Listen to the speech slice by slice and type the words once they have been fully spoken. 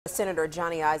Senator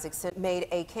Johnny Isakson made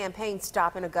a campaign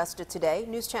stop in Augusta today.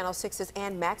 News Channel 6's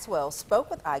Ann Maxwell spoke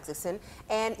with Isakson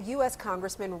and U.S.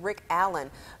 Congressman Rick Allen,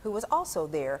 who was also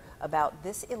there, about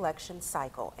this election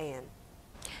cycle. Ann.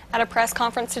 At a press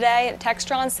conference today at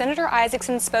Textron, Senator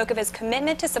Isakson spoke of his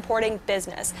commitment to supporting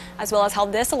business, as well as how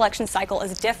this election cycle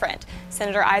is different.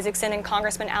 Senator Isakson and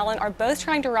Congressman Allen are both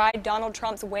trying to ride Donald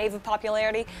Trump's wave of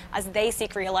popularity as they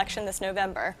seek re-election this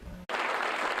November.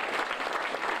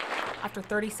 After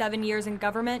 37 years in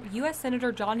government, U.S.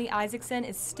 Senator Johnny Isakson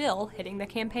is still hitting the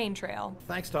campaign trail.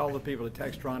 Thanks to all the people at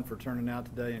Textron for turning out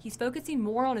today. He's focusing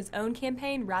more on his own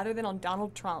campaign rather than on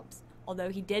Donald Trump's, although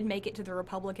he did make it to the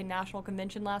Republican National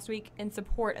Convention last week in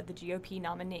support of the GOP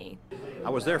nominee.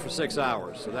 I was there for 6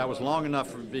 hours, so that was long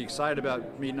enough for me to be excited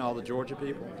about meeting all the Georgia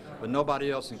people, but nobody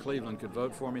else in Cleveland could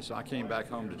vote for me, so I came back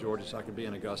home to Georgia so I could be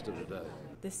in Augusta today.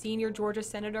 The senior Georgia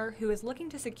senator, who is looking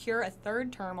to secure a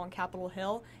third term on Capitol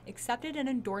Hill, accepted an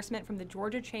endorsement from the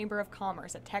Georgia Chamber of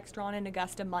Commerce at Textron in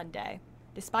Augusta Monday.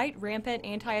 Despite rampant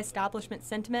anti-establishment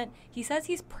sentiment, he says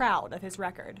he's proud of his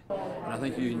record. And I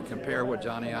think you can compare what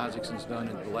Johnny Isakson's done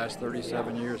in the last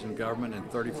 37 years in government and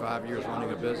 35 years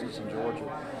running a business in Georgia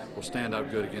will stand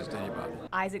up good against anybody.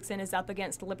 Isakson is up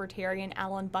against Libertarian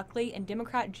Alan Buckley and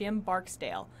Democrat Jim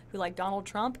Barksdale, who, like Donald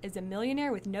Trump, is a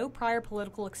millionaire with no prior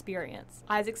political experience.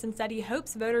 Isakson said he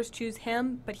hopes voters choose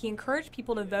him, but he encouraged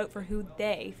people to vote for who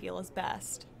they feel is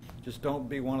best. Just don't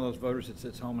be one of those voters that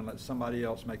sits home and lets somebody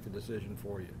else make the decision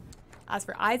for you. As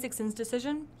for Isakson's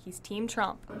decision, he's Team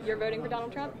Trump. You're voting for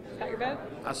Donald Trump? Got your vote?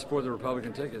 I support the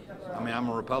Republican ticket. I mean, I'm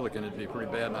a Republican. It'd be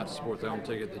pretty bad not to support the own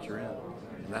ticket that you're in.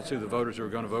 And that's who the voters who are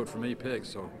going to vote for me pick,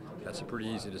 so that's a pretty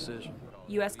easy decision.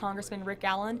 U.S. Congressman Rick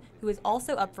Allen, who is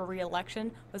also up for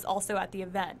re-election, was also at the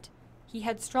event. He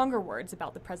had stronger words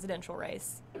about the presidential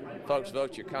race. Folks,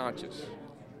 vote your conscience,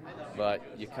 but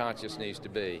your conscience needs to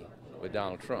be with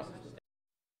Donald Trump.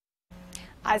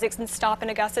 Isakson's stop in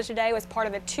Augusta today was part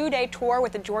of a two-day tour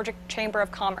with the Georgia Chamber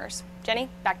of Commerce. Jenny,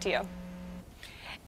 back to you.